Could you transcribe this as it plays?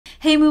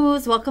Hey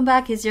Moomoos, welcome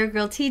back. It's your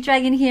girl T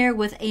Dragon here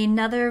with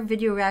another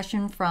video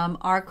reaction from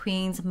our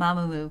queens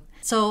MOOMOO.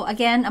 So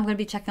again, I'm going to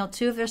be checking out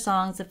two of their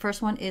songs. The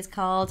first one is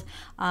called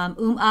Ah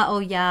Oh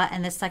Yeah,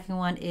 and the second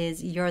one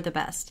is You're the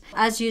Best.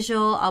 As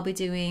usual, I'll be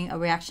doing a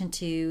reaction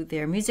to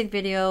their music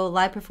video,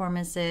 live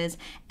performances,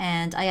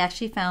 and I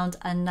actually found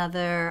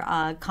another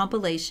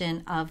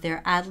compilation of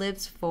their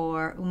ad-libs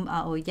for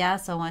Ah Oh Yeah,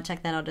 so I want to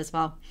check that out as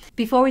well.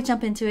 Before we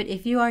jump into it,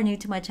 if you are new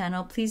to my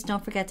channel, please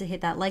don't forget to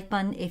hit that like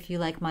button if you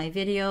like my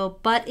video.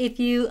 But if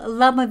you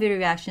love my video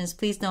reactions,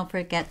 please don't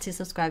forget to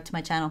subscribe to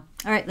my channel.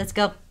 All right, let's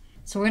go.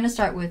 So we're going to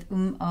start with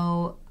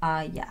Oh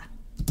Ah Yeh.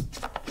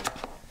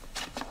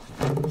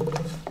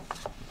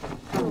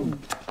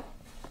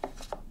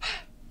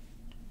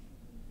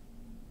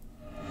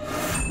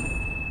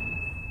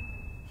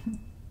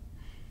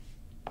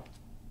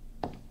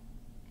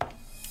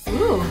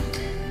 Ooh,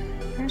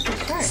 where's the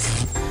shirt?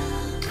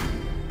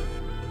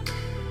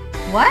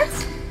 What?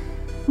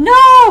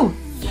 No!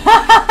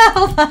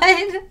 Hold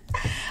on.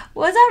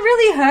 Was that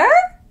really her?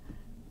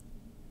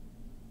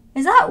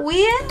 Is that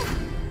Wien?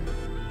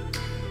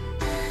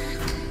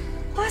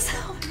 What's that?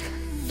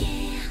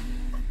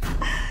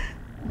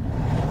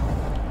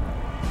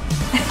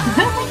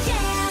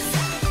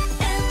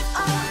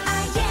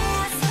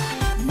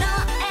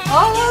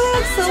 Oh, that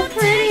looks so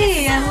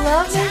pretty. I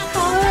love their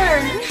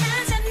colors.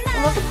 I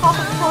love the pop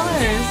of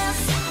colors.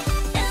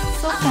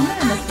 So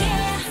feminine looking.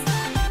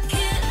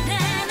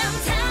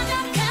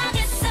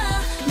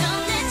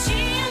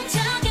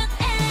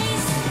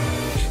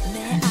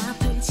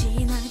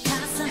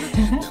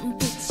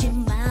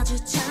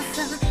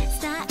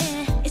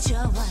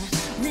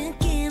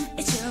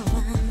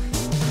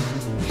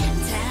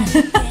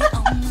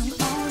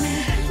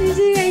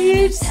 Using a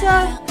huge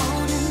song.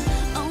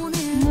 Oh, it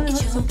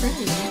looks so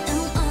pretty.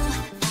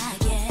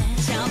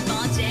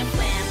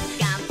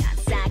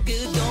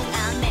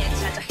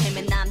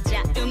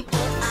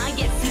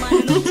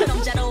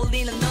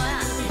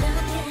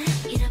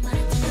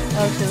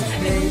 Oh, so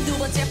great.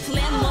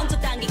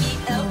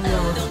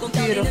 Oh,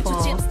 beautiful.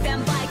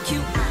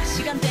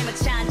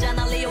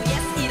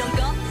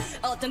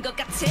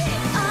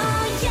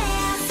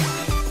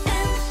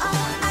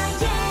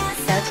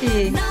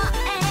 Catchy.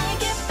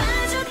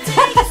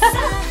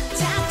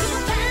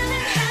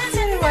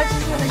 Watch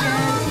this one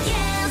again.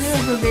 It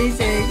was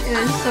amazing. It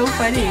is so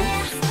funny.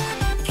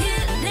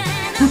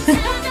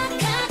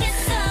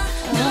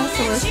 Oh,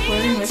 so was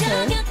flirting with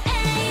her.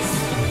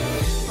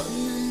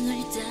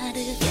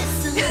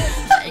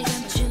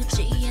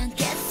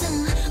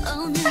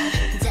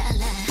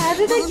 How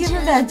did they give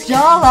him that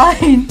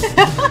jawline?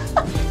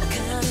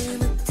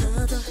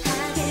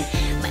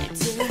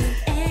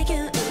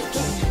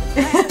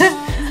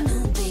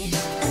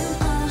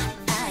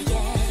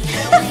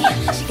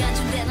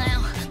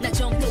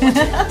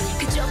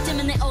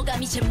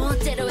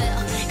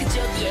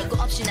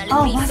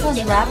 Oh,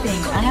 Masa's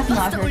rapping. I have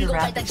not heard her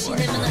rap before. I gotta hear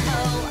it again.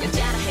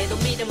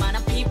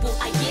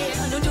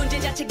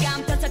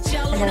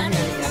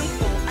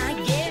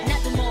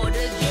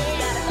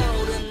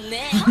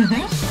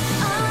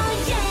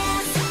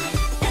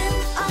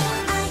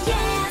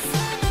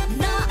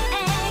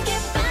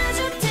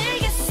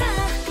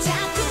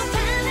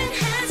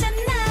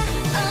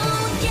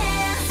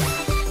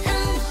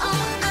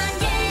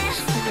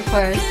 Of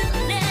course.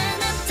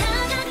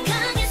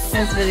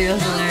 This video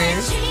is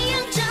hilarious.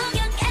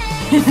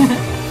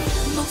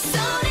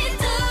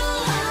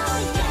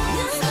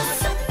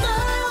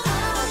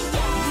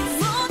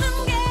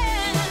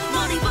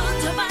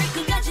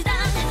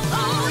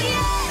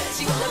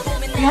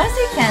 You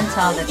honestly can't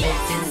tell that they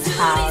didn't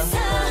have the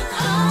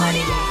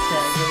money to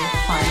really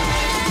fund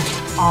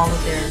all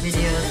of their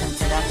videos and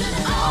production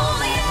and all of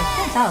that. You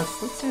can't tell, it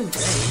looks really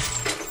great.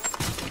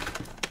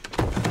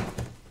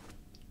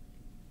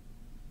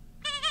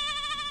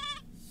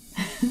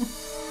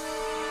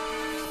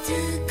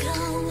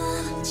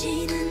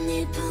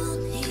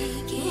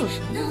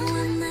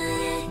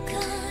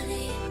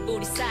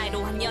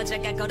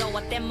 여자가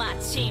걸어왔대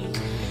마침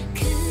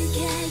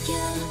그게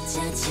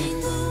여자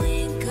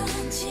친구인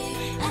건지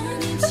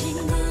아님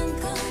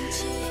친구인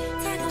건지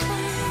다가와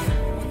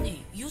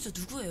언니 이 여자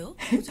누구예요?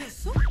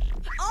 여자였어? Oh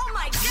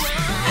my god!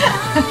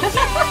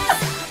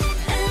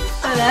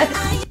 I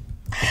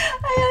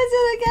gotta do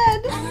it again.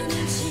 아님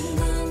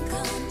친구인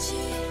건지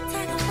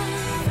다가와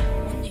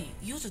언니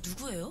이 여자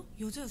누구예요?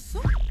 여자였어?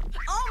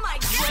 Oh my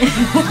god!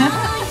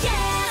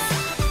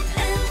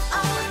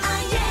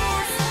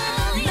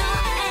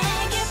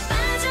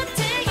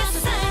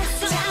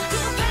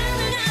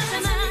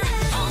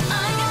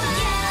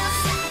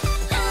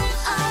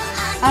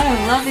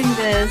 I'm loving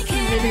this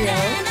video.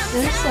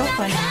 They're so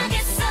funny.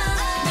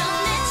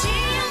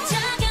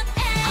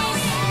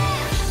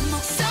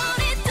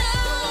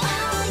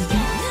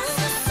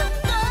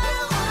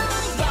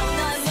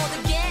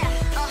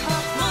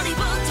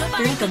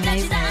 It's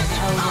amazing. I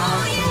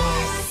love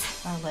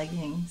those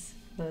leggings.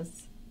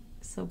 Those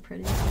so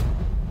pretty.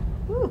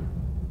 Woo.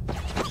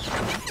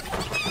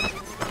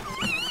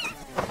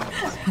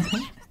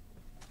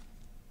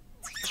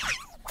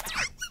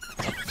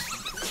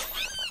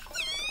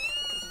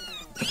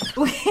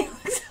 We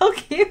look so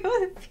cute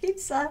with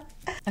pizza.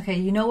 Okay,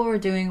 you know what we're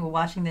doing? We're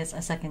watching this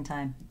a second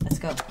time. Let's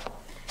go.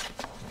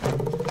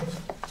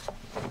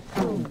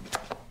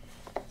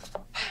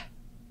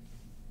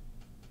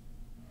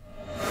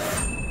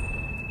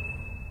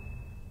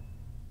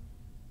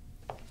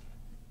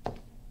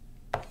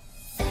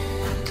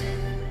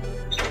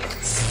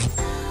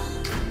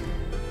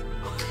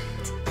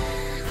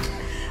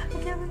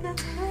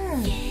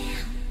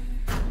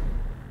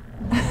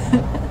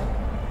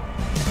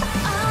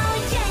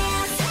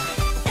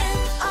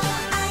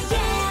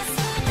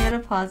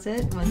 Pause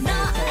it.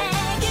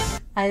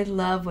 I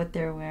love what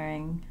they're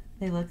wearing.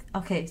 They look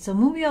okay. So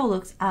MOOMOO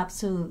looks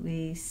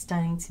absolutely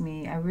stunning to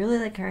me. I really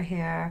like her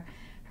hair.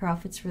 Her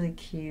outfit's really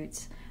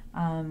cute.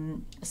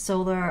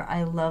 Solar,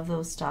 I love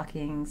those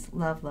stockings.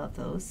 Love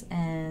those.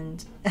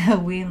 And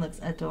Ween looks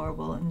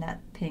adorable in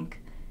that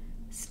pink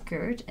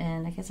skirt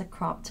and I guess a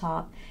crop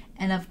top.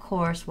 And of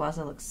course,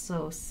 Waza looks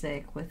so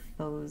sick with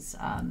those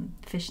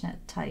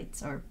fishnet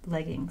tights or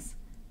leggings,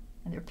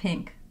 and they're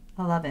pink.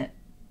 I love it.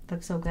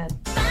 Looks so good.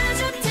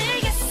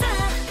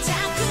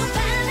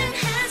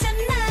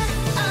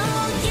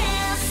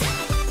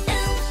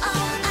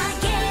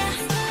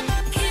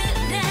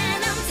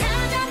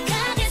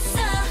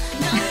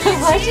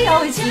 Why is she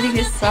always eating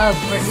a sub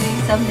or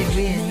eating something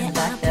weird in the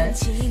back there?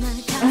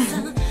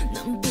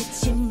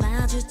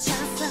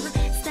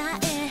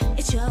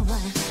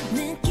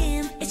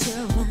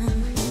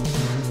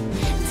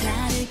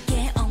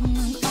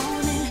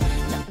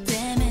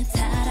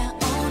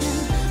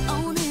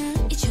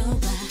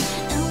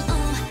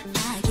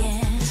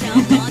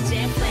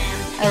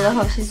 I love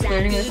how she's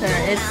flirting with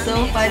her. It's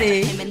so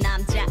funny.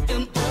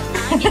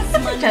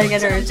 Trying to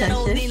get her attention.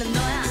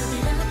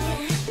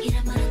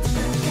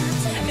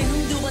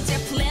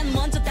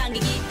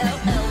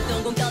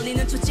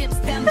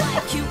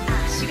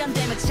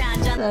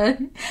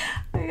 Sorry.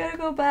 I gotta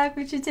go back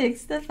when she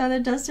takes the feather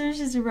duster.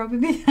 She's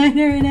rubbing behind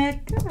her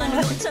neck.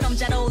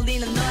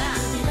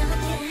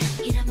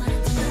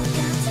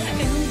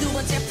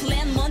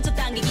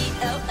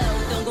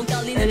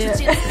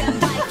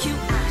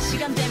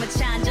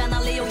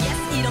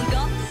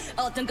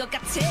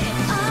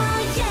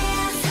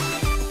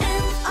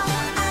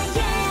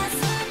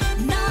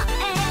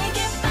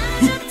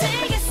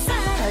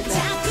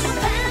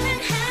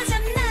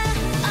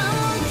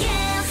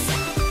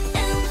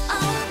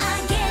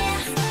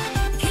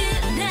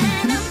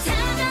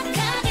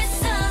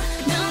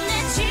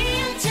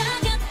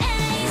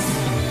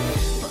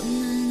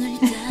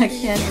 I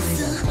can't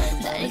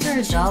believe that. Look at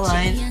her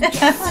jawline.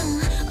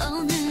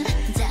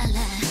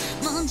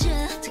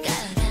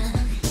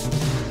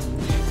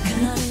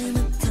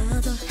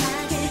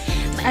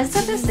 I just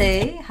have to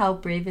say how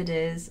brave it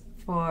is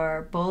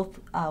for both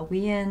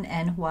Ween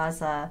and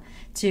Hwaza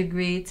to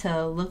agree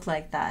to look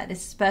like that,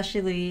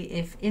 especially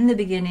if in the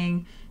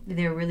beginning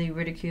they were really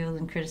ridiculed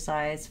and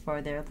criticized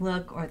for their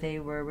look, or they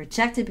were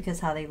rejected because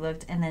how they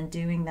looked, and then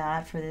doing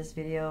that for this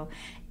video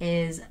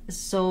is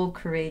so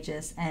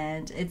courageous,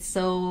 and it's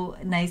so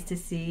nice to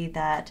see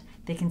that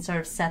they can sort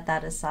of set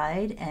that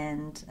aside,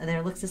 and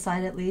their looks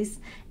aside at least,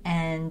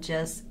 and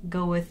just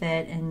go with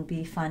it and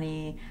be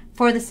funny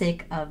for the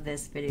sake of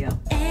this video.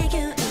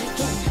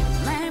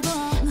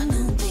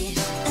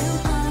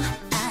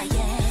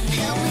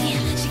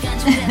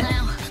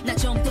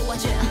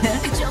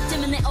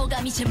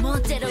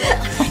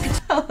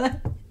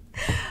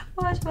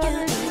 Watch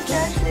Mother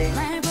dancing.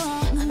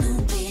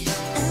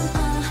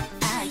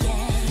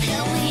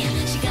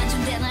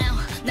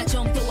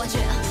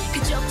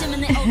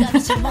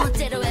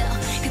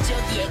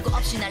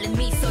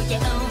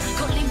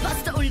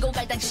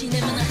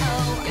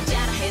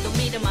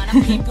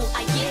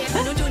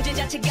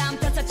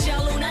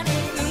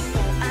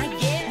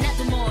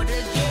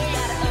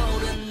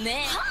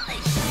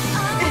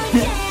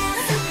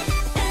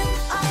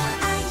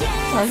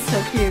 That's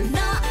so cute.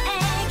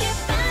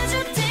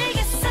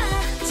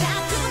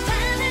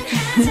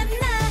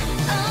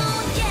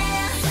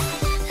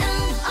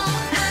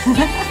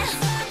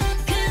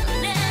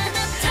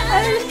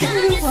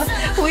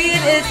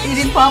 Ween is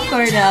eating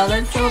popcorn now.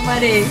 That's so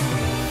funny.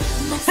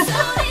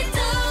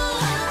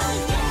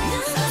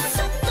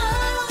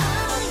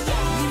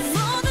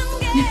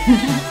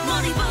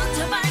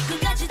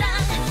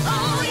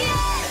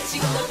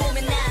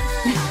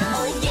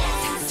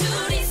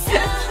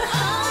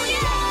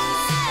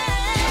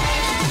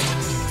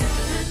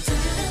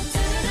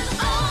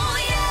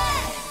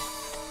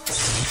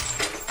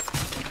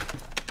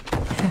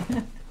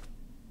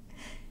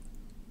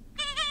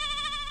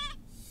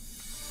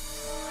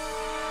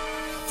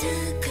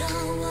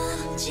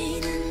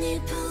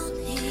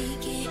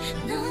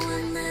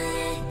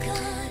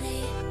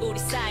 우리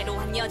사이로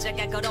한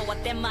여자가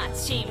걸어왔대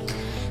마침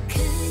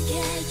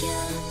그게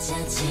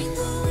여자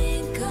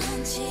친구인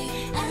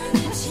건지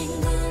아님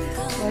친구인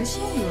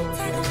건지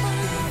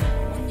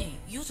언니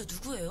이 여자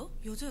누구예요?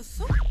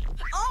 여자였어?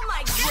 Oh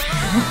my god!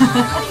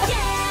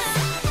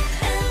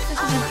 This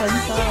is a fun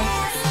song.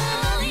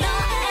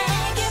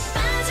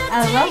 I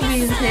love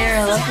Ween's hair.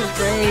 I love her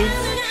braids.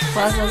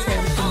 Plaza's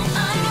hair is amazing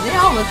too. They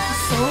all look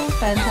so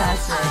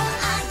fantastic.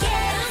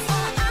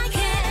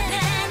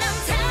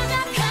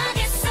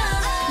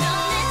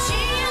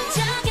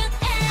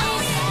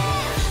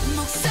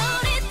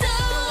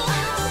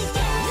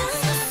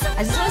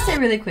 I just want to say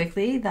really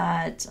quickly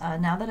that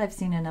now that I've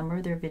seen a number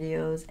of their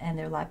videos and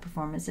their live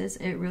performances,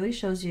 it really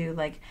shows you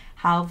like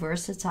how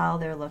versatile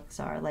their looks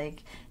are.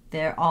 Like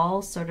they're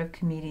all sort of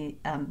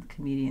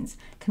chameleons,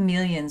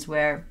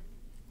 where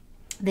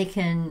they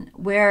can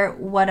wear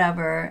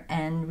whatever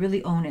and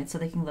really own it. So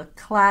they can look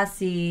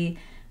classy,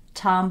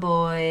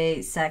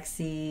 tomboy,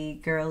 sexy,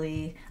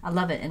 girly. I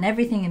love it, and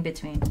everything in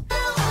between.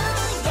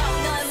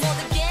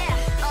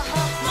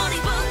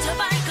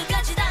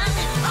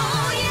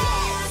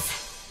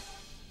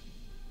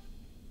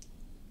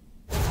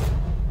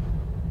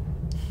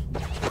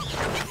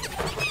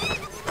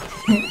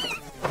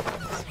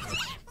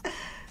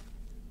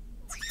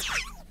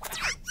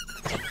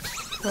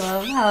 I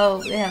love how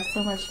they have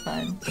so much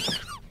fun.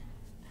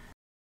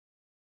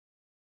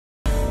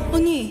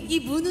 언니, 이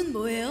무는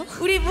뭐예요?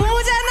 우리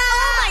무잖아!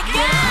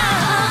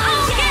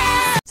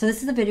 So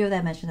this is the video that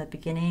I mentioned at the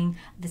beginning.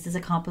 This is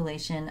a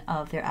compilation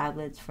of their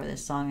ad-libs for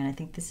this song, and I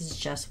think this is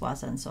just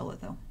Wasan solo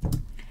though.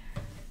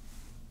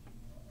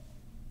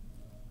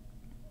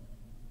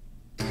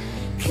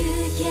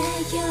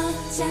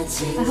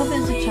 I hope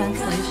there's a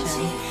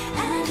translation.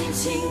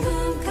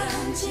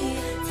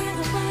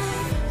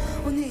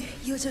 언니,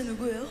 여자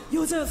누구예요?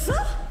 여자였어?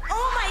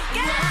 Oh my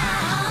god!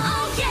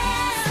 Oh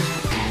yeah!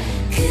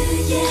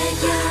 그의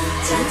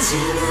여자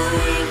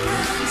친구인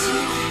건지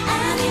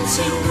아닌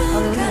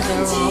친구인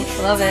건지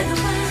Love it.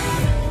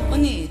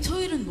 언니, 저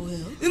일은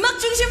뭐예요? 음악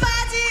중심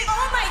바지!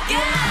 Oh my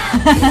god!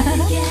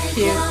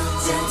 그의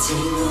여자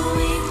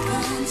친구인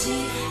건지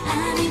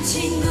아닌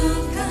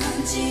친구인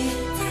건지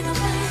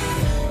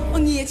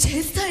언니, 얘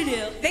제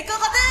스타일이에요. 내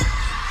거거든!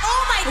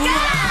 Oh my god!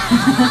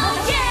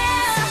 Oh yeah!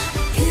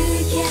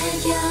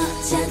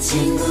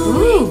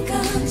 Ooh.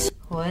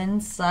 1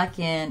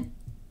 second.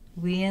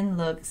 Wheein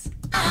looks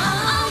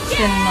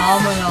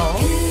phenomenal.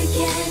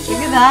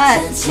 Look at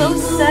that. So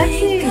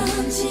sexy.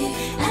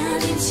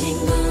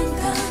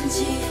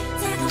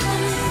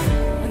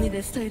 언니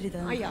내 스타일이다.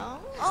 Oh my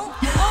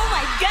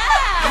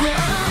god.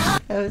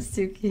 That was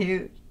too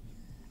cute.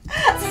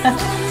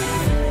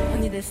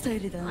 언니 내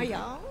스타일이다. Oh my god.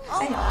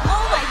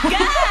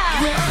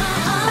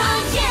 Oh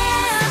yeah.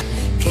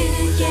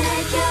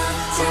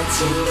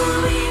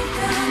 친구인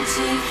건지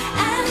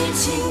아닌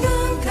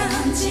친구인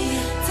건지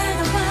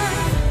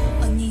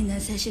언니 나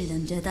사실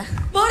남자다.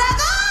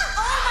 뭐라고?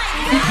 Oh my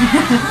god.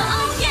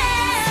 Oh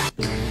yeah.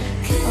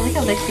 I like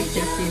how they kick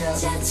their feet out.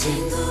 They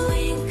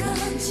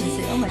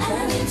say, oh my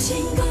god.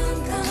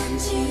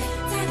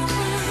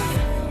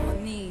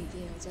 언니 이게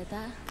여자다.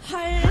 헐.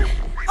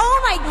 Oh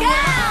my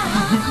god.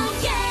 Oh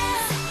yeah.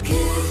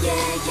 그의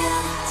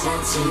여자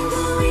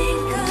친구인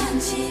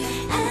건지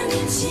아닌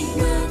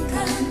친구인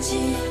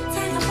건지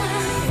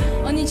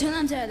언니 저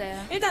남자야 돼요.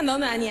 일단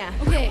너는 아니야.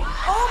 오케이.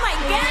 Oh my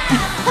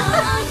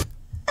god.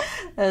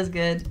 That was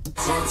good.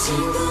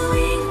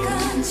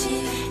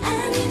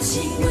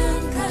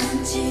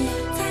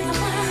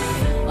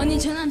 언니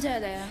저 남자야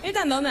돼요.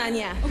 일단 너는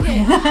아니야. 오케이.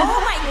 Oh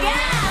my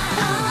god.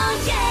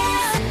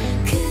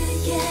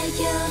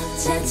 그의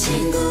여자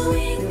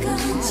친구인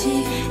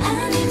건지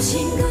아닌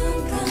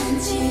친구인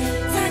건지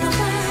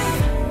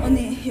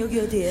언니 여기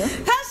어디예요?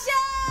 파샤.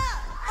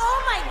 Oh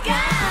my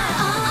god.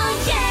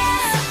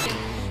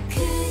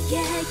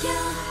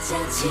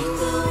 여자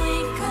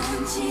친구인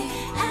건지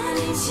아닌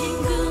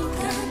친구인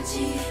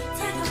건지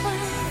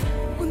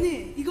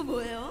언니 이거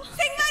뭐예요?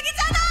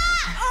 생각이잖아!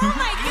 Oh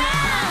my god!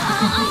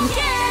 Oh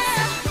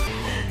yeah!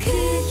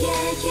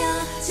 그의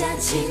여자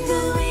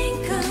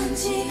친구인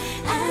건지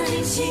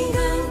아닌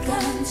친구인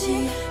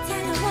건지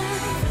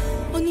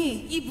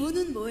언니 이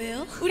무는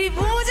뭐예요? 우리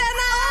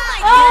무잖아!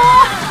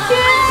 Oh,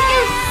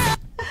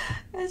 cute!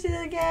 Let's see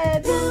that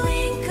again.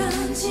 친구인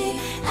건지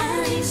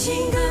아닌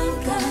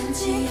친구인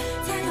건지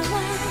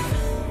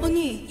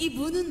언니 이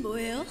무는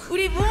뭐예요?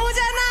 우리 무잖아!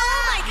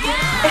 Oh my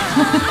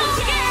god!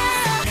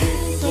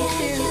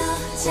 그의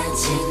여자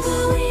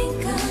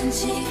친구인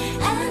건지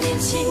아닌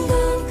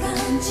친구인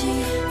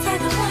건지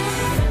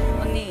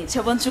언니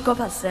저번 주 거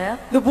봤어요?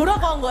 너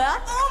뭐라고 한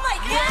거야? Oh my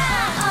god!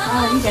 Oh,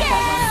 I didn't get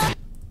that one.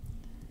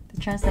 The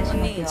translation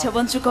might be 언니 off.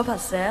 저번 주 거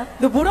봤어요?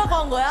 너 뭐라고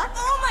한 거야?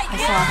 Oh my I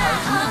god! saw how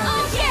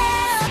Oh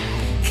yeah!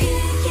 그의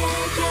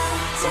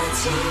여자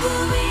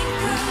친구인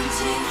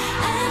건지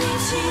아닌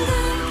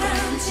친구인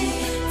건지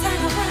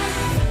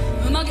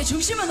음악의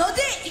중심은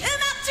어디?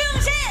 음악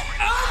중심!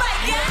 Oh my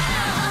god!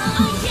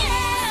 Oh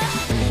yeah!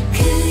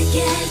 그의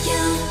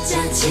여자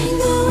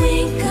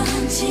친구인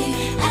건지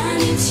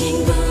아닌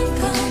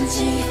친구인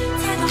건지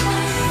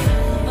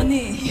언니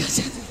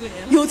여자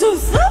누구예요?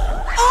 여자였어?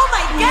 Oh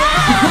my god!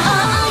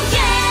 Oh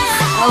yeah!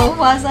 Oh,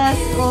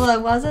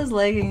 Wasa's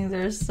leggings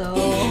are so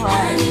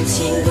high. 아닌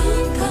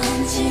친구인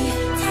건지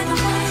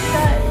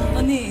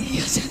언니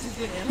여자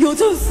누구예요?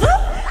 여자였어?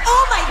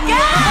 Oh my god!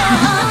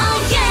 Oh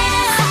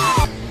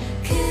yeah!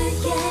 그의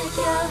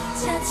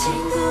여자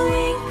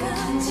친구인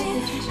건지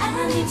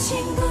아닌 Oh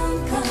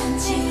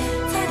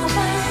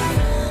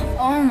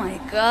my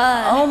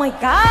god. Oh my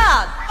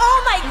god.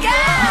 Oh my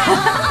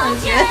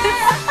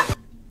god.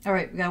 All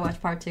right, we gotta watch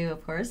part 2,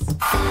 of course.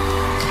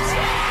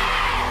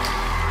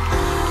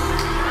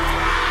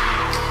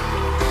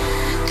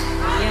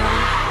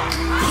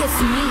 Kiss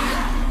me.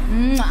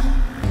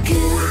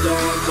 그게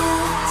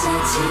여자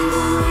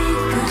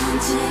친구인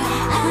건지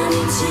아닌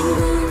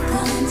친구인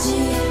건지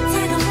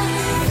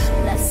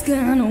Let's get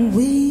on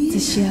with the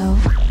show.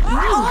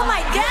 Oh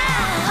my god.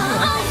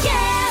 Oh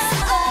yeah.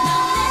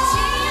 너의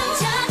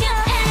지형적인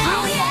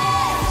Oh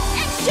yeah.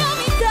 And show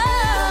me the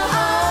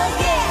Oh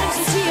yeah.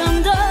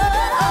 지연도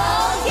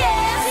Oh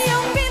yeah.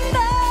 지영빈도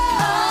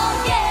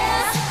Oh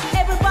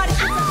yeah. Everybody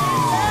put their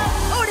hands up.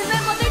 우리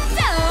멤버들도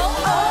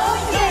Oh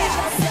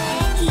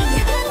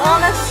yeah. Oh,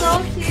 that's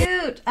so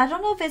cute. I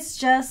don't know if it's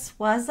just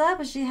Waza,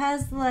 but she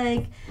has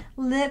like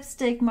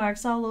lipstick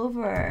marks all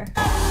over.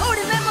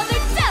 우리 멤버들도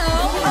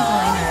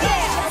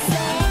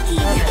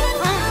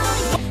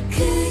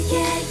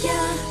그게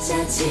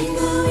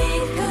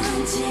여자친구인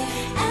건지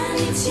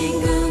아닌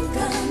친구인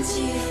건지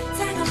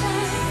다가봐.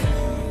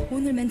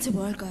 오늘 멘트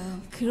뭐 할까요?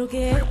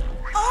 그러게.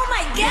 Oh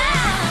my god.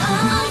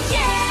 Oh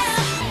yeah.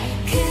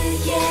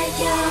 그게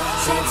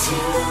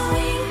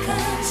여자친구인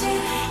건지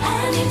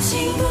아닌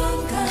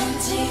친구인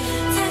건지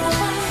다가봐.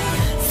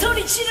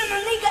 소리 지르는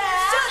네가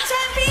So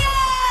champion.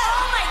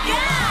 Oh my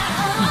god.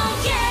 Oh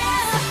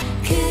yeah.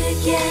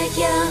 그게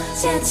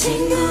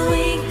여자친구인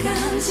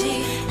건지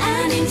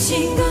아닌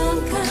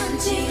친구인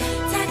건지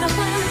다가봐.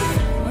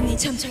 언니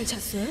잠잘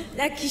잤어요?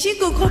 나 귀신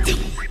꿨거든.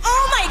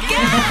 Oh my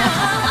god.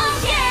 Oh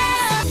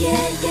yeah. 그게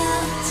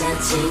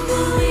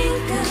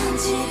여자친구인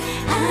건지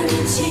아닌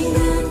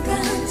친구인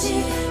건지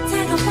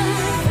다가봐.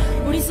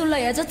 우리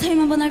솔라 야자 타임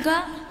한번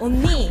할까?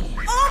 언니.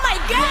 Oh my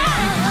god.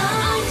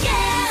 Oh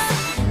yeah.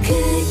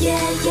 그게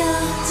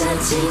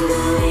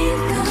여자친구인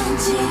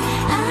건지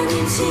아닌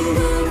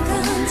친구인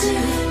건지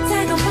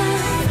다가봐.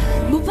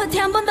 무파티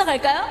한 번 더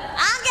갈까요?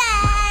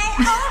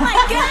 오케이. Oh my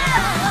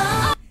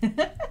god.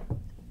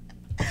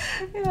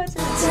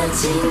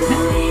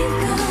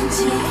 여자친구인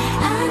건지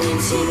아닌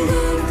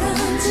친구인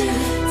건지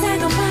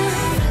다가봐.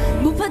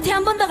 무파티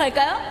한 번 더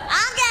갈까요?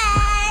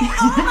 오케이.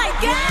 Oh my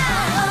god.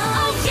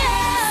 Oh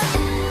yeah.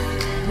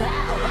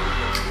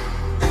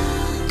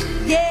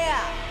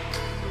 Yeah.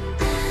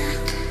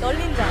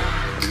 떨린다.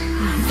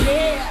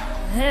 Yeah.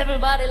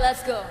 Everybody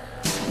let's go.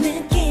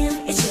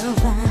 느낌이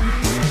좋아.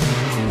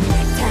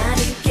 다를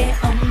게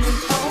없는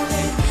오늘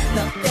너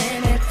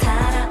때문에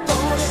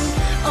달아오른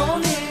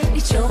오늘이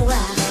좋아.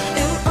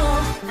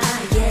 Oh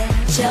ah yeah.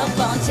 첫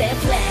번째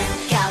플랜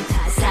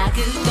가사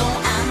그도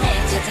안 해.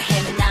 저자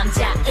헤맨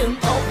남자 oh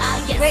ah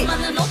yeah.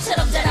 수많은 옷처럼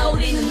잘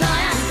어울리는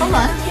너야. Hold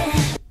on.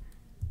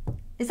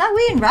 Is that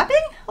Wayne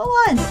rapping? Hold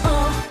on.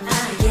 Oh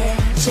ah yeah.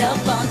 첫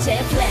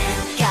번째 플랜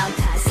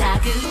가사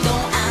그도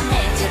안 해.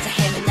 저자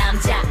헤맨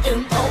남자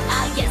oh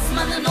ah yeah.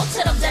 수많은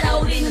옷처럼 잘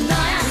어울리는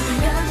너야.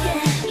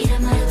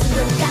 이런 말은 좀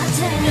똑같아.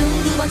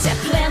 두 번째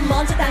플랜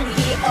먼저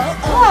당기기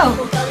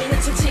Wow. 떨리는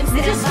춤침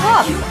They just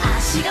stop.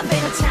 시간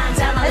빼고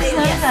찾아 말해.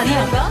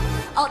 이런 거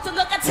어떤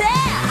것 같아?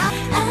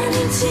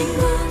 아닌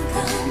친구인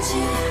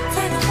건지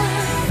다가봐.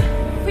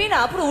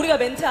 휘나 앞으로 우리가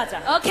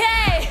멘트하자.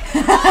 오케이.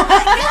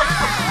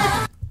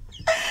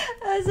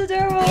 That's so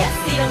terrible.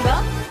 이런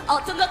거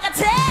어떤 것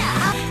같아?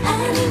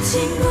 아닌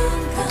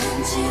친구인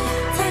건지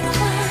다가봐.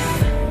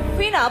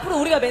 휘나 앞으로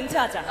우리가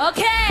멘트하자.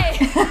 오케이. Oh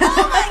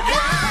my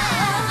god.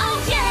 Oh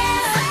yeah.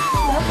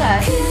 Love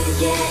that.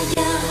 그게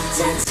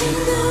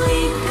여자친구인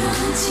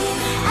건지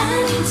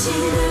아닌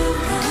친구인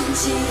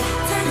건지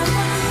다가봐.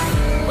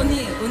 언니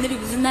오늘이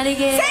무슨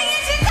날이게? 생일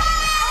축하!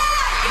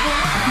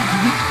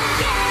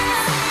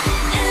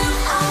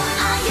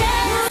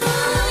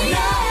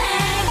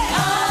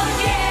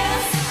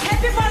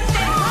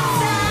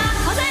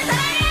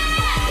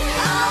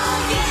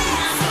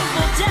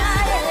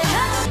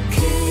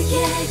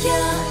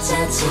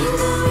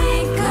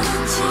 여자친구인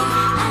건지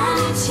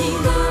아닌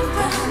친구인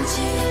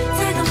건지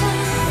다가봐.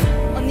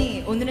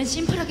 언니 오늘은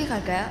심플하게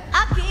갈까요?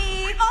 아기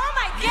Oh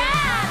my god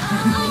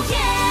Oh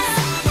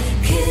yeah.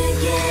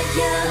 그게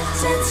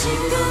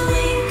여자친구인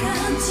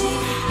건지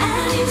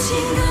아닌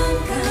친구인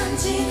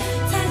건지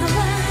다가봐.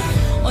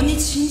 언니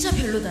진짜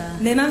별로다.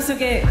 내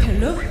맘속에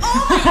별로? Oh my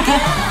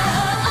god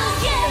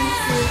Oh yeah.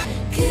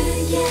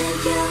 그게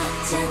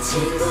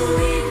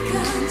여자친구인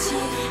건지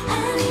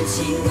아닌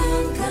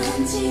친구인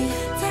건지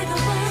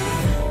다가봐.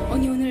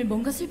 언니 오늘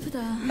뭔가 슬프다.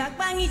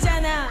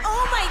 막방이잖아.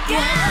 Oh my god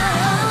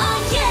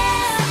Oh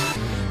yeah.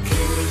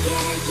 그게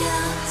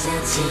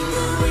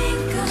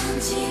여자친구인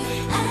건지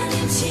아닌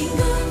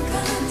친구인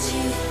건지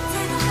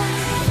다가봐.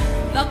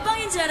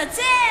 막방인 줄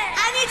알았지?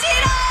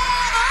 아니지롱.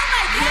 Oh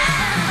my god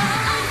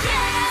Oh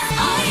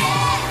yeah. Oh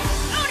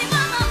yeah. 우리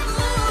마마무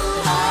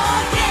Oh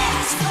yeah.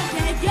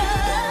 스포해요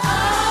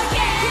Oh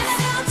yeah.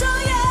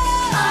 기다려줘요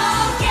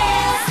Oh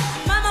yeah.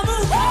 마마무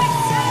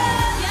보이죠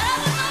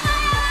여러분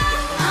마마야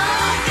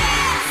Oh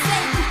yeah.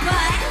 Say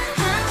goodbye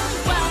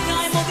wow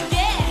너의 모든 게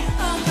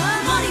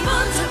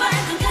머리부터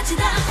발끝까지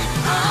다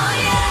Oh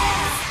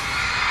yeah.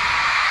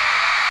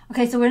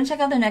 Okay, so we're gonna check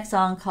out the next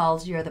song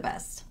called You're the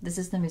Best. This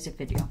is the music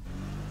video.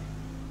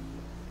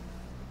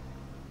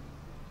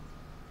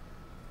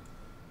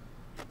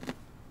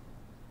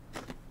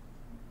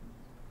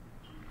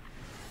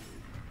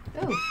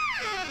 Ooh.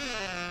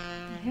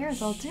 The hair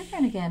is all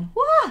different again.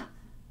 Wow!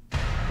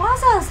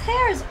 Wasa's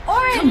hair is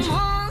orange! Come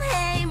on,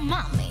 hey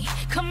mommy.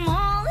 Come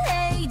on,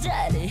 hey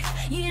daddy.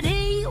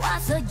 이리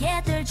와서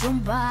얘들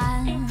좀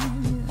봐.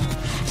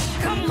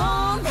 Come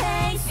on,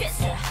 hey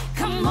sister.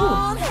 Come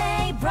on,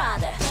 hey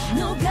brother.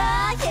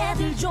 누가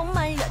얘들 좀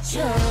말려줘.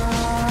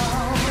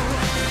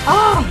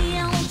 Oh!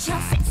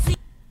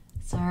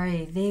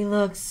 Sorry, they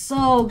look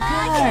so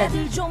good.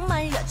 얘들 좀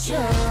말려줘.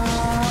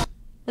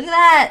 Look at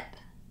that!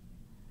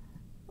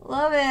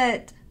 Love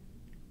it!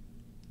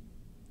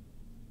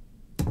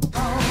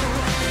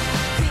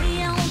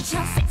 귀여운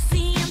척,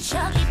 섹시한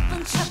척,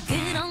 이쁜 척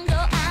그런 거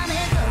안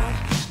해도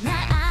날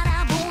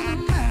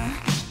알아보는 너.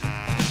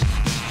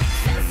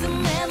 센스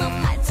매너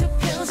말투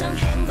표정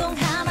행동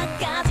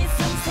하나까지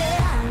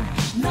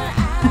섬세한 널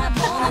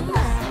알아보는 너.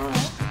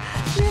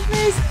 Your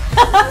face!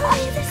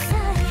 우리들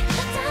사이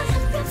따뜻한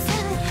벽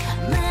사이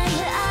매일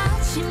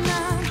아침 난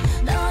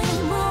너의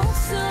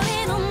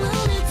목소리로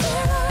눈을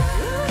뜨고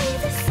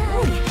우리들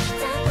사이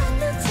딱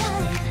맞는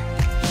타입.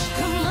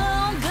 Come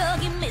on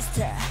거기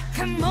mister.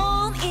 Come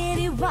on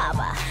이리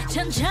와봐.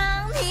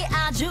 천천히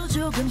아주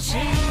조금씩.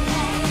 Hey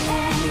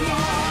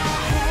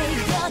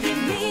여기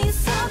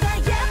미소가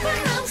예쁜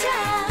남자.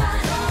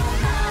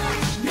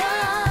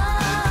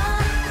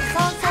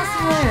 So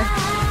smooth.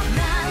 날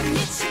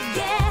미치게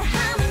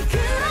하는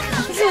그런 I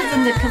think it was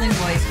in the Killing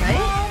Voice, right?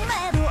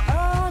 몸매도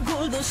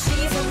얼굴도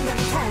시선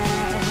같아.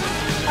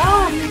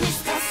 Oh!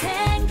 미스터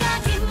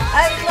생각이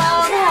I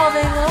love how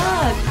they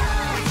look!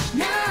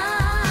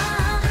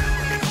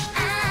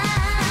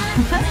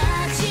 나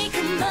지금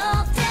너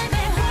때문에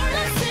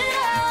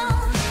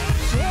혼란스러워.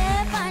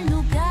 제발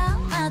누가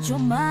나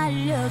좀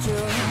알려줘.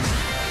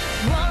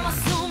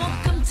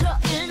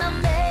 월화수목금토일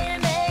난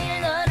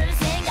매일매일 너를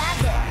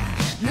생각해.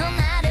 너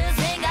나를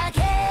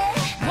생각해.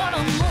 What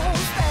a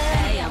move.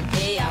 AM,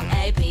 PM,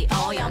 AP,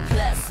 OM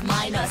plus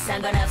minus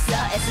상관없어.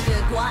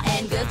 S극과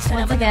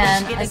N극처럼 Once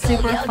again, a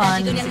super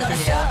fun music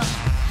video.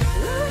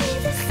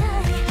 우리들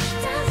사이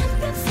따뜻한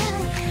벽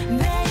사이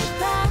매일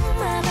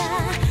밤마다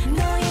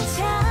너의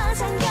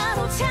자장가로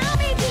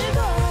잠이 들고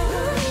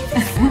우리들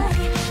사이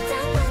딱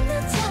맞는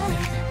타입.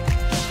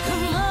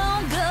 Come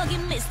on 거기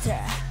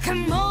mister.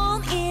 Come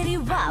on 이리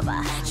와봐.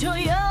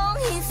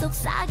 조용히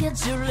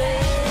속삭여줄래.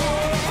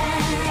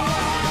 Hey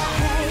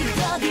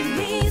거기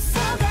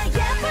미소가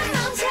예쁜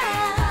남자.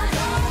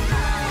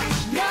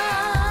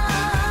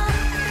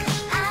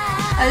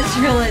 I just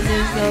realized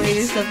there's no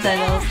English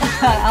subtitles.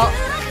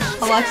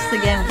 I'll watch this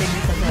again with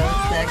English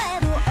subtitles next.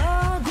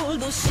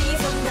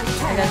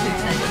 I got too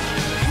excited.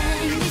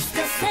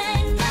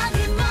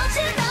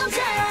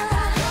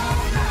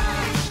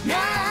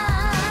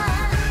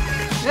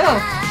 Go!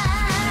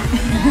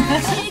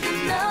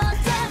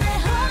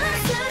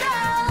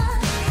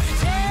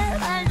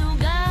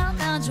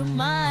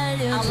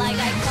 I like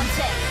eye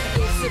contact.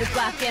 입술을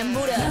꽉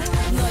깨물어.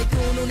 너의 두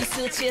눈이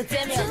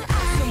스치되면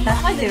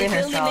That's my favorite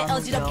hairstyle.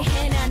 어지럽게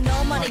해놔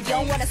너만의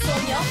영원한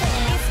소녀.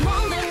 It's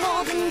몸들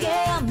모든 게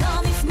넌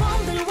it's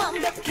몸들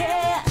완벽해.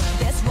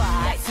 That's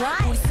right.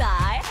 우리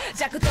사이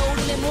자꾸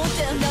떠오르는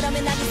모든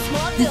너라면 나는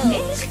small.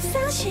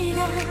 24시간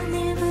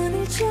 1분을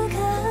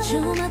쪼가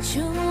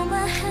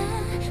조마조마해.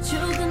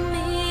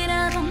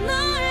 조금이라도 널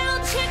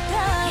놓칠까.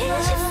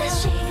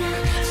 24시간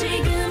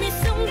지금 이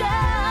순간.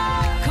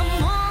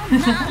 Come on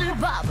나를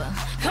봐봐.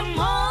 Come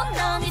on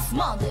넌 이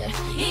small들.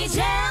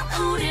 이젠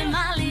우릴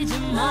말리지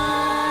마.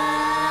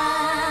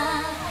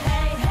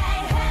 Hey hey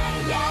hey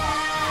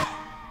yeah.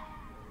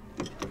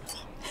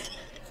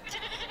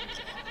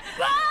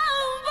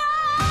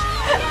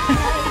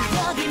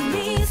 여기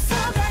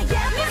미소가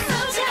예쁜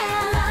남자.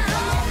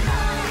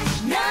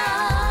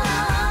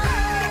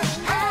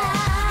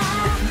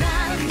 날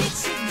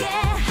미치게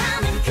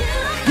하는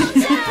그런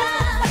남자.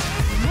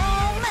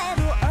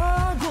 몸매도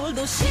얼굴도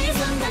시선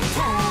같아.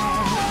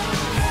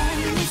 Hey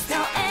Mr.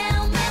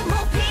 M, 뭐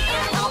PM,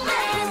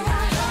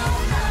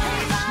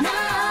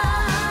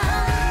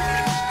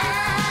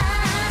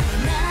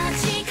 나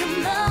지금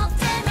너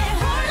때문에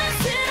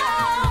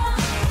혼란스러워.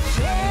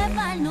 제발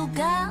누가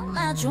나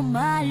좀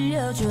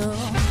알려줘.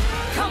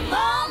 Come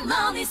on,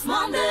 넌 이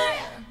small.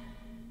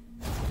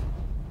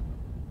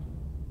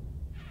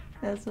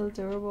 That's so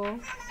adorable.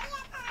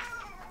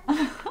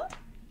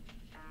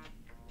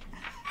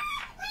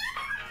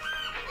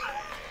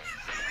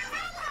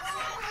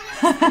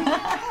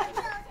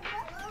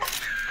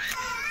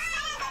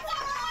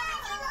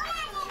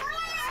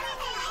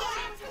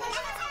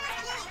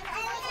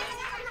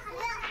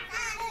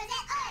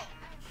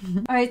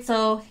 Alright,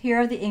 so here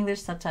are the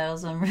English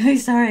subtitles. I'm really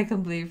sorry, I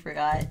completely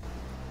forgot.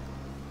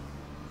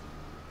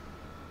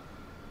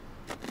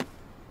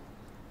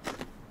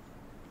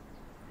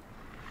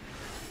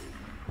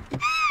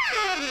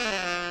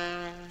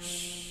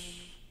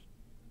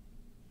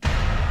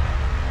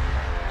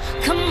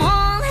 Come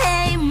on,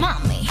 hey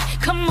mommy.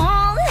 Come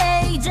on, hey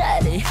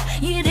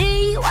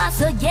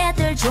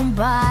좀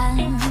봐.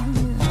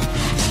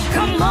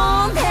 Come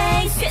on,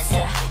 hey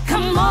sister.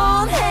 Come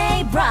on,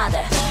 hey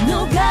brother.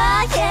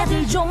 누가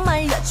얘들 좀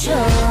말려줘.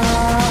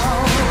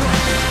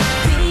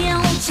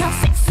 귀여운 척,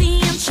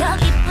 섹시한 척,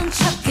 이쁜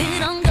척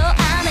그런 거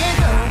안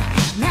해도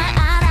날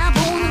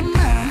알아보는 나.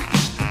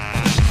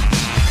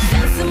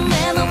 댄스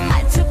매너,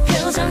 말투,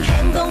 표정,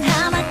 행동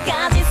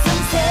하나까지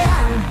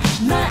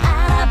섬세한 널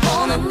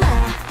알아보는 나.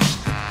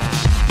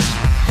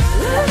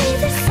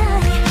 우리들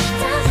사이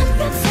단 한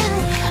뼘 사이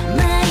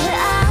매일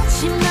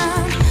아침 난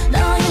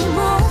너의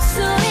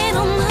목소리로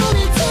눈을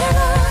뜨고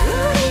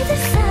우리들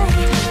사이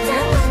단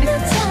한 뼘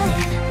사이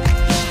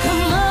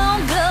Come on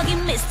거기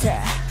mister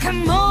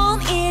Come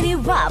on 이리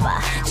와봐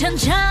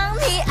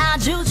천천히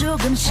아주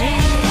조금씩 Hey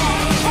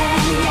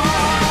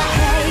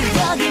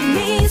여기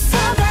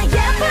미소가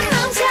예쁜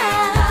남자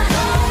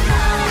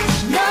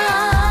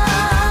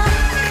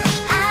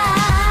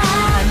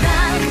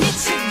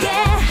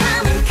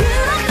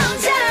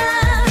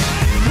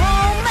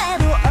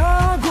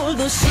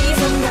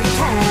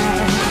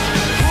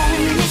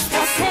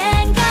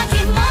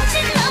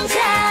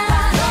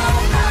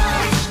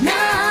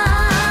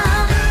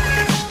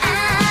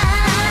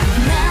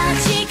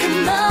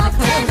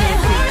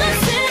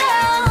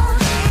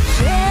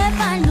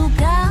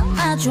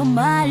좀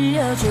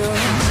알려줘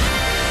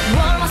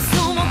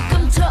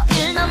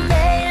월화수목금토일 난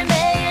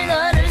매일매일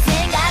너를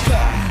생각해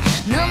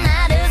넌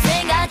나를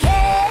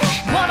생각해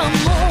What a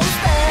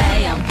monster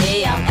A형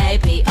B형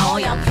AB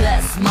O형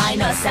플러스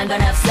마이너스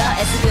상관없어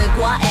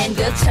S극과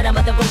N극처럼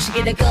어떤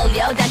공식에도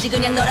끌려 단지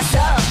그냥 놀았어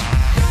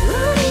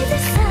우리들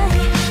사이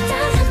단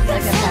한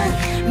뼘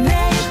사이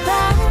매일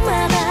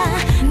밤마다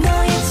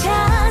너의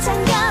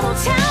자장가로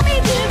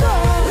잠이 들고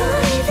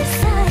우리들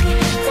사이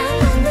단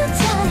한 뼘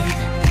사이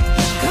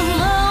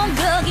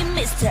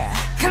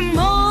Come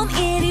on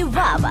이리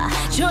와봐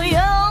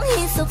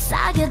조용히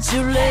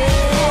속삭여줄래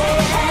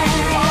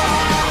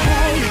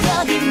Hey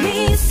여기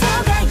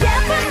미소가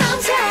예쁜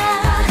남자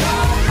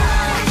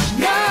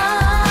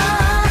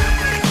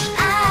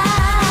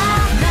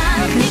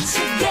난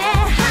미치게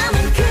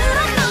하는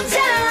그런 남자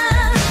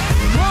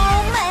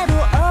몸매도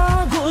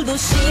얼굴도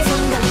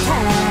시선 같아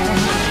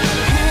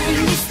Hey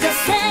Mr.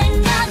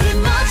 생각이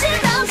멋진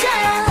남자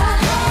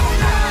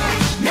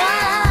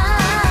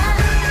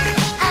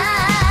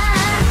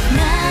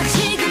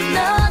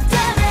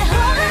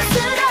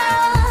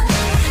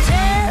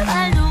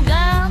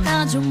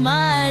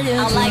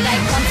I like eye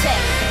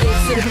contact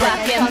입술을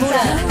밖에 물어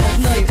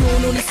너의 두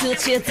눈이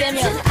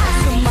스치듯되면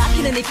숨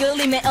막히는 이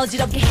끌림에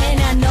어지럽게 해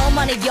난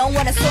너만의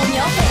영원한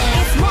소녀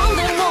It's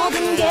몸들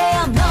모든 게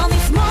넌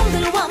It's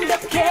몸들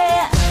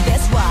완벽해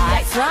That's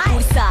right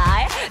우리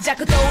사이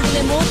자꾸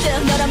떠오르는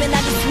모습 너라면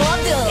난 It's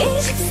몸들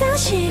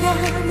 24시간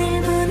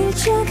 1분을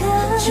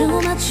죽어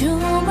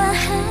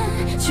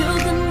조마조마해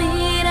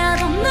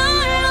조금이라도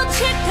널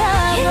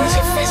놓칠까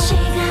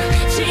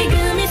 24시간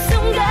지금 이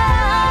순간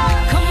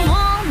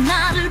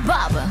나를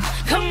봐봐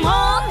Come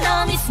on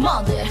넌 이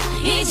스모들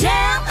이젠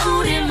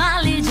우릴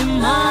말리지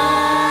마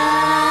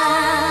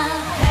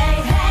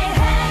Hey hey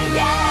hey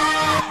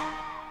yeah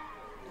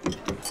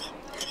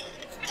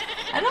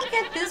I don't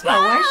get this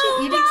part. Why is she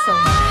eating so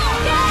much?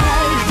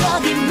 Hey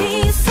여기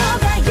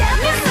미소가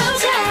예쁜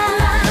남자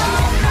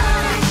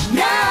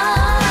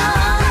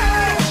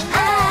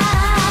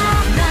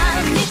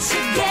난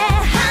미치게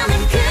하는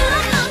그런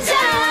남자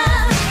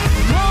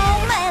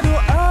몸매도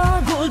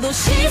얼굴도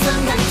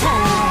시선 같아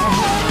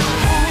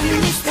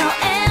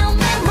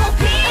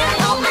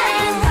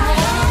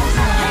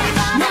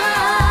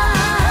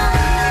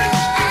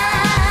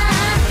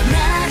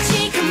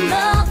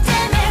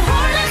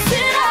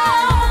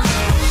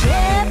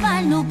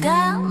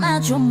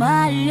좀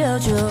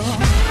알려줘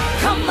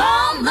Come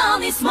on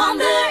넌 이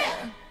스몬들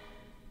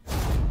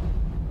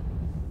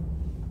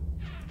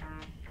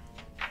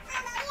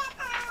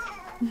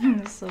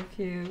So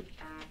cute.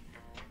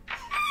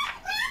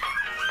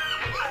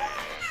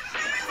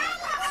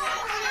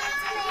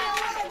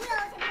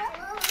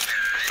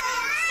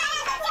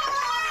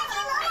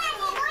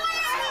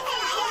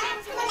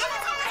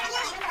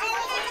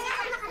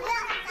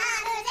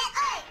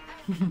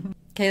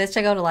 Okay, let's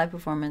check out a live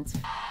performance.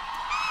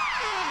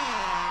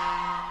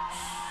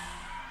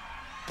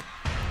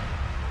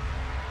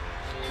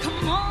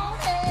 Come on,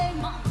 hey,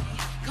 mommy.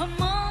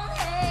 Come on,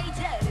 hey,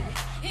 daddy.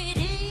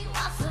 이리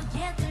와서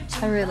얘들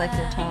좀 I really like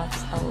their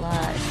tops a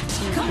lot.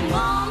 So Come cute.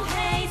 on,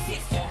 hey,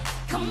 sister.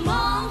 Come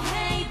on,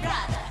 hey,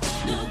 brother.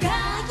 누가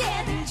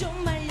얘들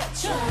좀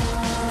말려줘.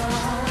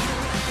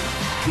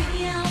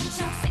 귀여운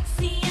척,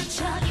 섹시한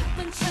척,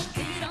 이쁜 척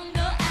그런 거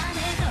안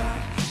해도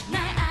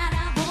날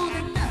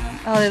알아보는 너.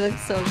 Oh, they look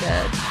so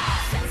good.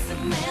 센스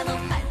매너,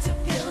 말투,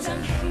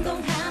 표정,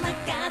 행동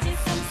하나까지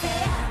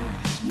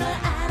섬세한 널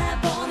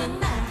알아보는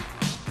나.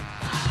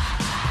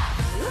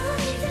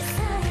 우리들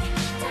사이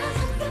단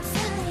한 뼘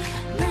사이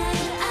매일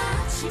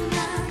아침 난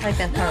I like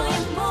that part a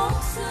lot.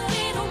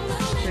 목소리로 눈을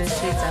Very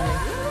sweet sounding.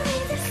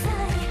 우리들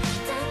사이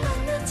단 한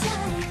뼘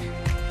사이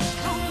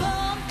Come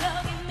on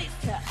거기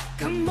mister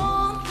Come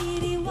on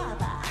이리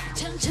와봐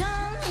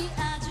천천히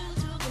아주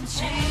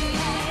조금씩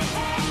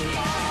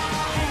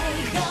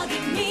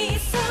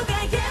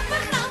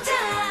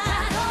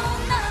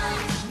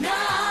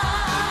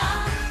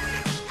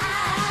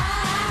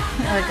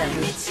like that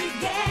move.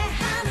 미치게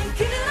하는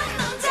그런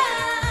남자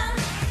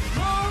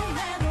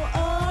몸매도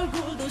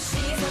얼굴도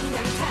시선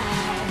강탈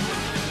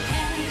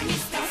Hey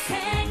Mr.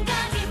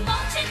 생각이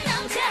멋진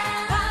남자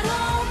바로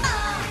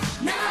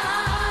나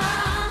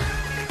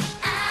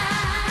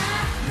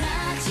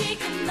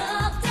지금 너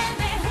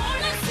때문에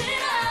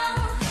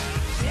혼란스러워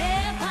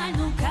제발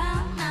누가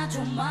나 좀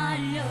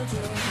알려줘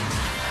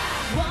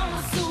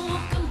월화수목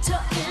토일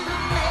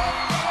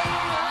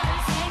너를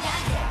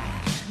생각해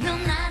넌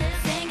나를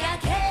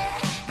생각해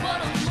What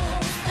a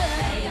monster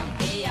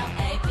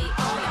UmAhOhYeah+,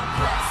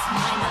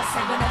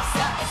 상관없어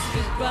It's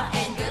good raw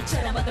and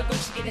good처럼 얻어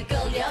꽂히기는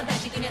끌려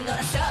다시 그냥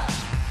놀았어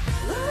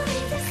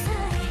우리들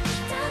사이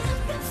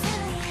따뜻한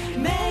사이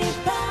매일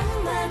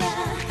밤마다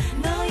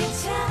너의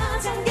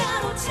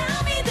자장가로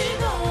잠이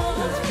들고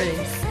That's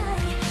pretty.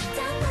 사이 딱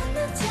맞는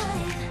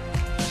time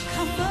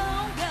Come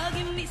on 여기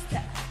미스터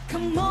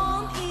Come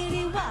on 이리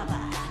와봐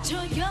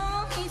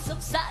조용히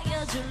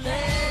속삭여줄래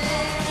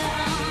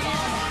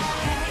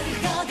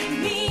Hey 여기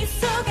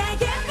미소가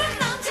예쁜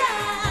남자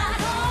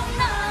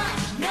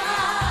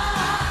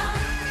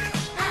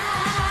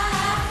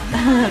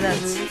That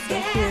move is so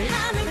cute.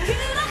 하는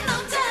그런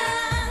남자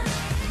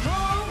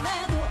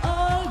몸매도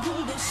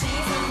얼굴도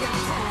시선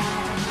같아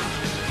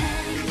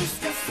Hey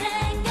Mr.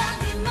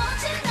 생각이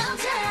멋진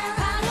남자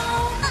바로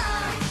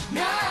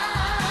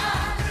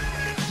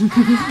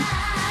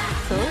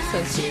So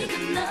cute.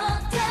 지금 너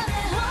때문에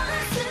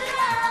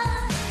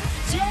혼란스러워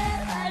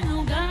제발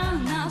누가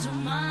나 좀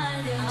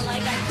알려줘 I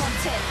like eye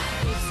contact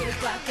입술을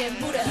꽉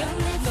깨물어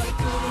너의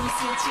구름이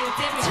스칠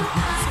때면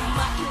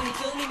숨막히는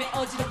끊임에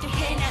어지럽게 해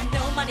난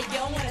너만의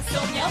영원한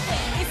소녀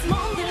It's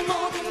뭔들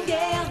모든 게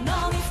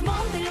넌 It's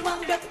뭔들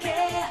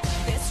완벽해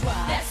That's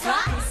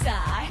right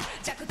inside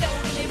자꾸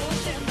떠오르는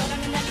모습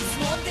너랑은 난 It's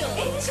뭔들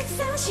이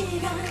식사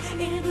시간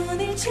 1분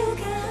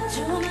 1초가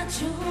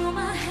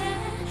조마조마해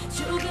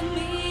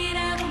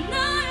조금이라도 널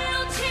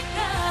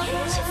놓칠까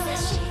이 식사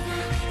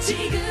시간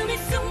지금 이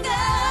순간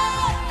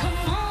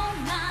Come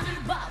on 나를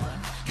봐봐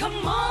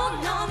Come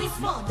on 넌 It's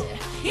뭔들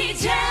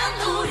이젠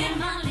우릴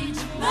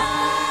말리지 마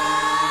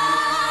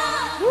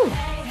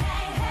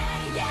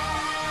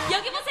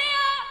여기 보세요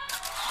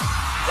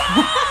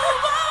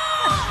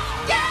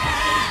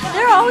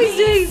They're always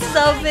doing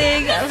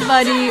something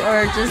funny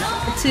or just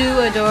too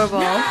adorable.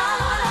 날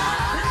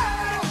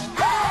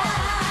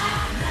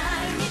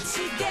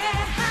미치게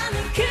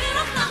하는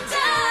그런 남자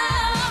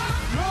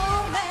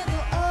몸매도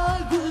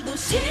얼굴도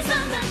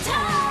시선 같아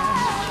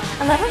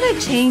I love how they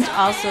change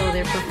also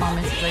their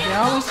performances. Like they're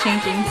always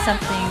changing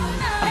something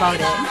about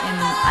it, and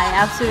I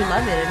absolutely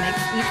love it. It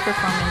makes each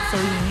performance so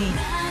unique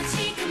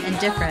and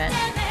different.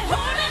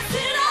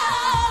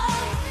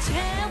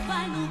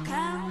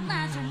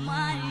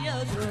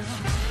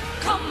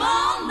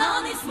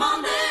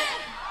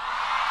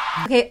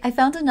 Okay, I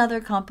found another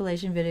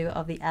compilation video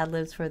of the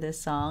ad-libs for this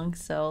song,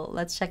 so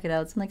let's check it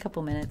out. It's only a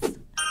couple minutes.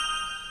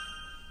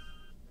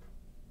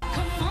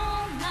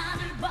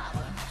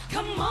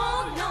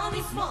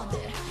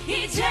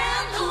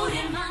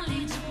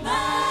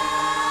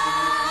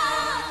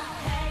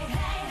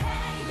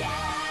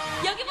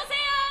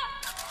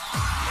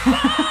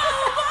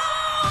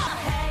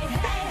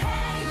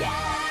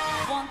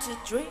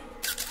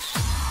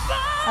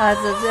 That's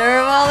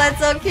adorable. That's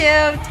so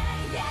cute.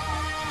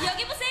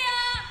 여기 보세요.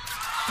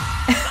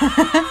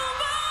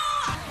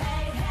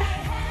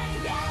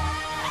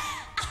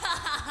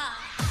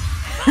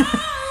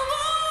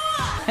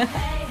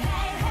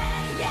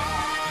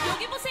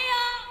 여기 보세요.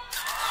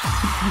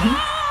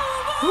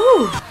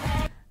 Ooh.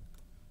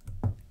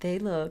 They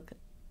look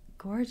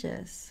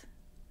gorgeous.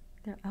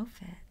 Their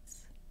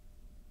outfits.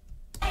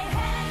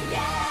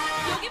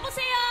 여기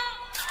보세요.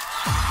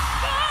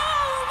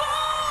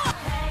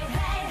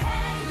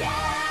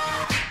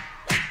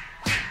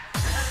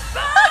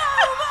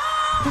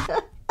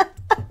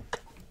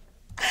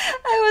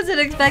 I wasn't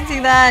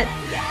expecting that.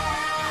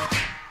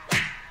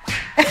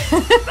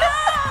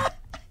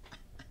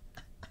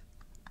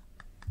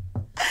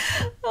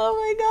 Oh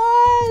my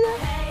god.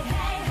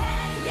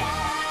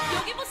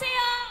 여기 보세요.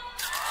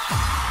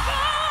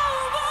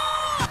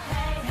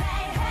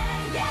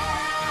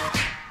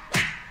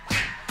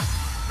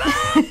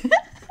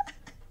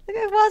 Look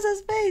at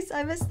Vasa's face.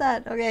 I missed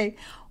that. Okay,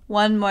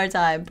 one more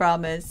time,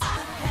 promise.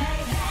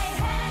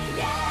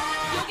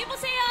 여기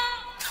보세요.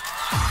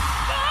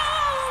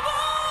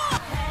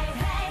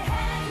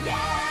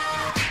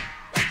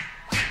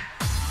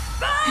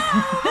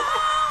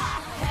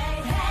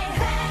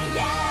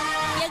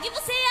 여기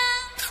보세요.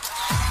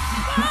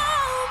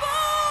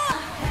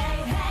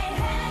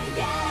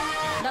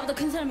 나보다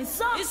큰 사람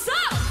있어? 있어.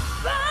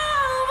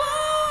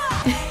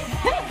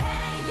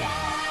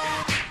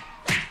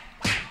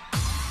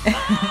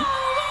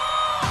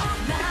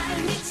 날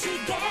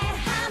미치게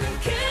하는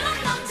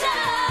그런 남자.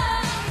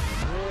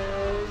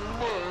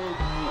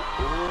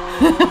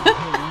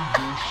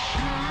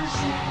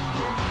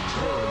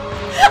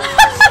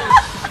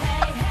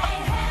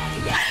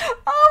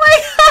 Oh my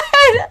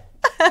god!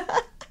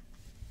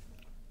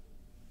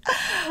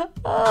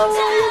 Oh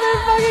my god,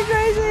 they're fucking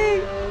crazy!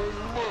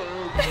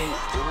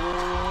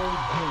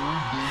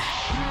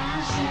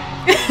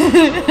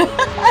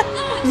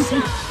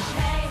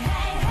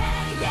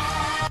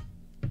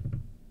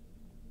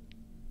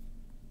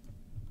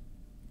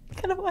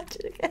 Gotta watch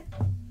it again.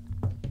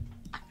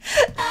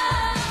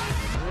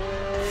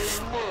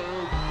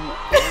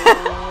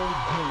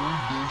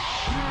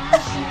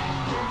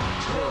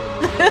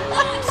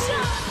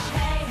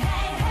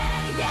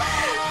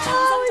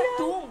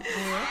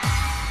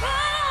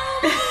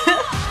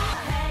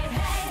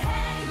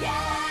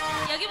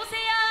 여기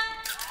보세요.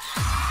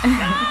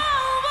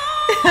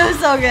 That was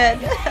so good.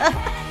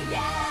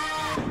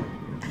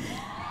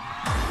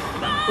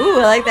 Ooh,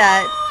 I like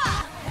that.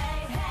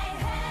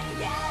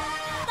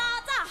 大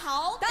家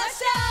好，大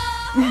家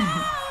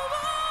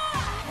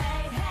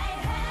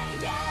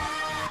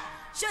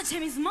这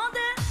재밌으면 돼.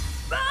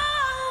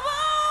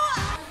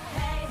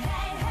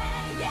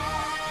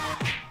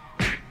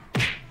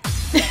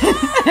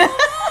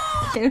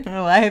 I don't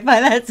know why I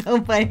find that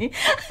so funny.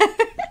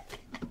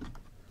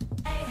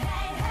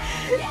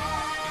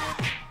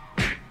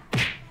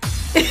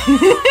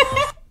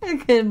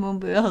 Look at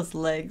MOOMOO's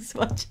legs.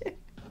 Watch it.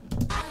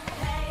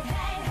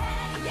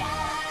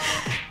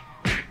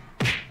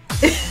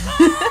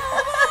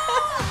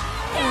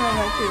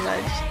 Oh, too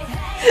much.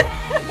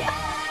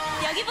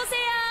 여기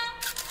보세요.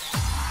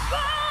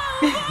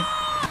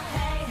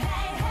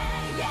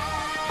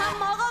 밥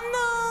먹었누?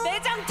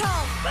 내장통.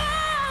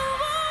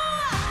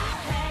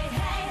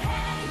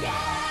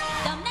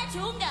 너무나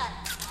좋은 것.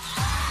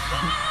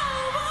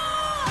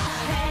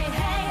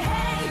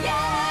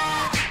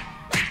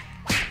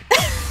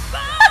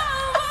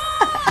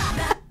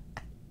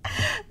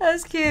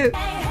 That's cute.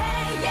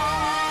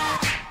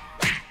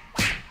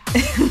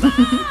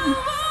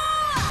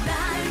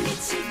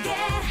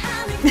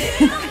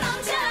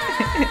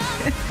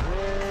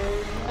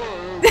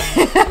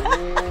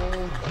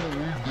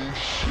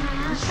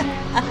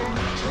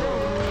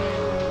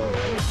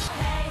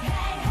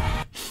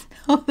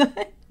 Hold on.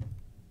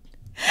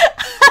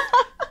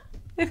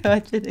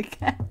 Watch it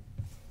again.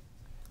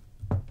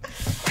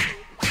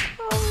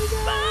 Oh my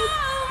god.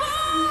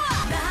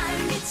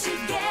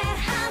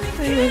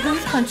 Wait,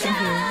 who's punching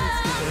here?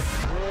 Let's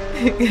see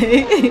this.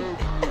 Okay.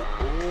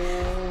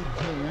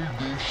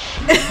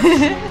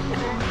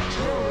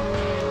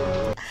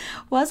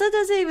 Wasa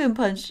doesn't even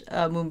punch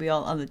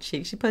MOOMOO on the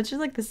cheek. She punches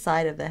like the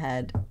side of the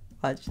head.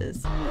 Watch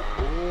this.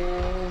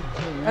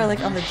 Or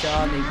like on the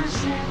jaw, maybe.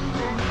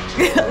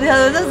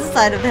 Yeah, that's the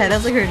side of the head.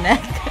 That's like her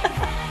neck.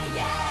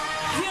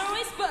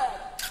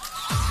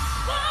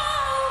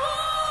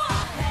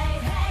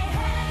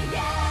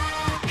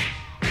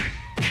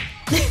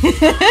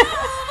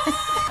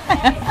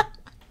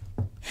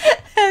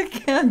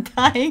 Okay, I'm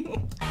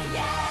dying.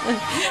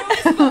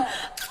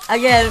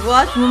 Again,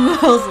 watch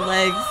MOOMOO's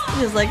legs.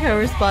 Just like her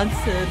response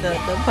to the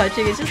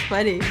punching. It's just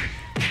funny.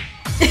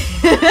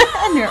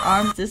 And her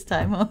arms this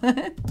time.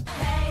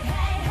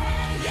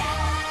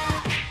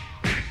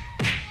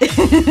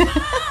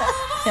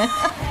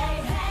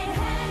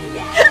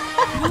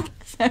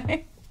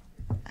 Sorry.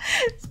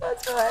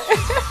 That's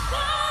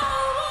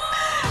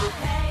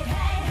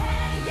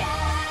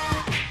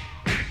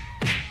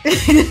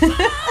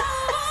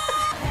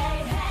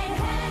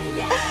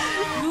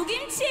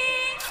무김치.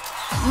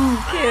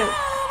 Cute.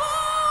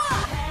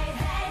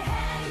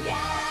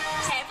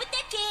 잘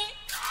부탁해.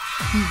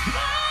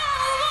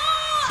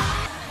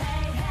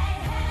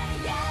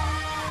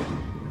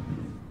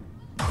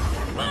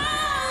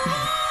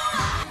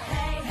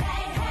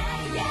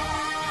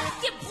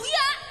 이게 뭐야?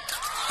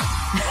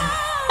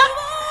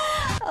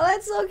 Oh,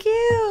 that's so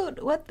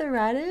cute. What, the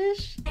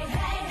radish?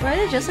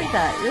 Radish just like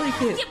that. Really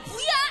cute. 이게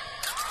뭐야?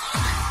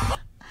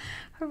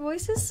 Her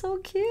voice is so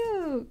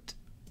cute.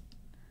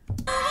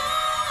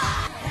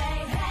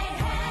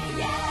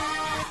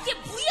 이게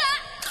뭐야?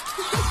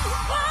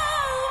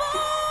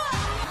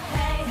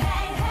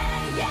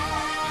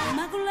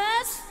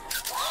 마글라스.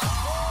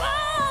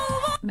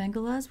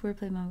 Mangolas?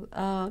 Wordplay mango.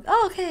 Oh,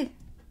 okay.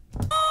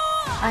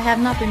 I have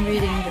not been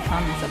reading the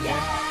comments up there.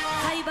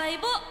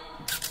 가위바위보.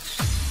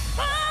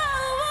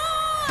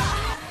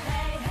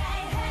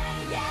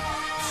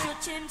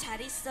 쇼챔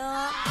잘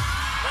있어.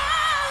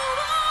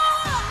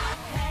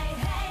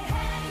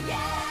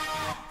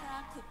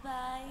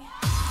 굿바이.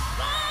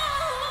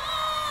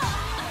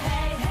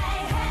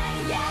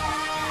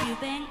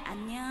 유뱅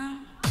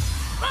안녕.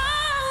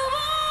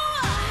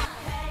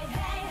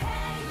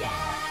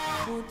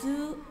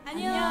 모두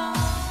안녕.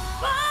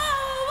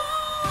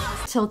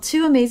 So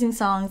 2 amazing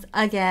songs,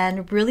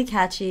 again, really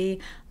catchy.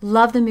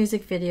 Love the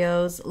music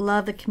videos,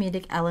 love the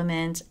comedic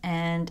element,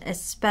 and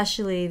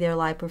especially their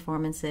live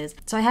performances.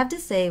 So I have to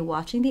say,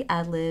 watching the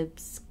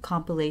Adlibs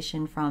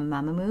compilation from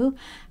MOOMOO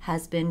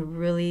has been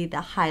really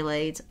the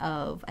highlight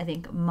of, I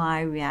think,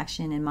 my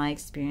reaction and my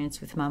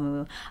experience with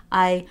MOOMOO.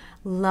 I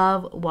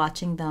love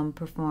watching them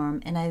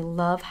perform, and I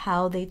love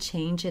how they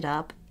change it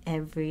up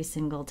every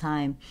single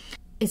time.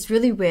 It's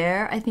really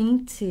rare, I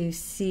think, to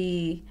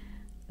see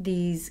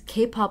these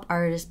K-pop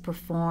artists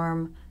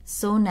perform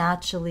so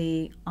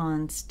naturally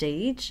on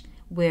stage,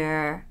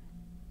 where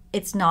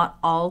it's not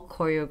all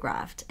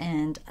choreographed.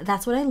 And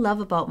that's what I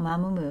love about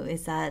MOOMOO,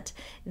 is that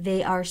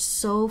they are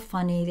so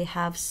funny. They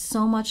have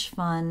so much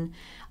fun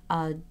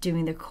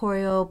doing their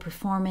choreo,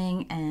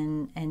 performing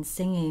and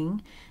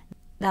singing,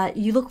 that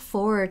you look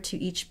forward to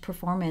each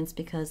performance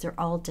because they're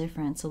all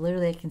different. So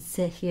literally I can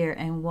sit here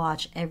and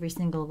watch every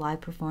single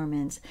live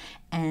performance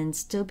and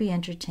still be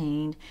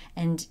entertained.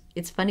 And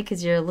it's funny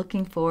because you're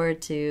looking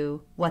forward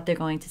to what they're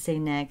going to say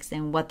next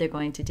and what they're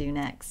going to do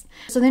next.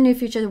 So in the near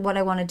future, what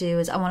I want to do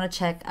is I want to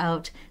check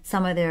out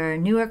some of their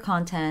newer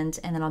content,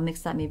 and then I'll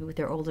mix that maybe with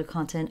their older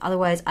content.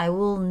 Otherwise, I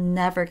will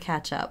never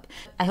catch up.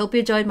 I hope you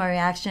enjoyed my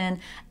reaction,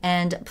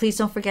 and please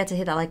don't forget to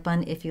hit that like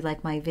button if you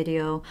like my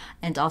video,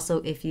 and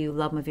also if you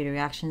love my video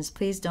reactions,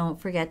 please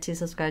don't forget to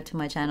subscribe to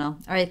my channel.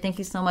 All right, thank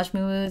you so much,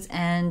 MOOMOOs,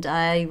 and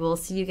I will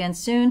see you again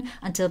soon.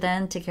 Until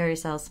then, take care of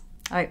yourselves.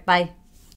 All right, bye.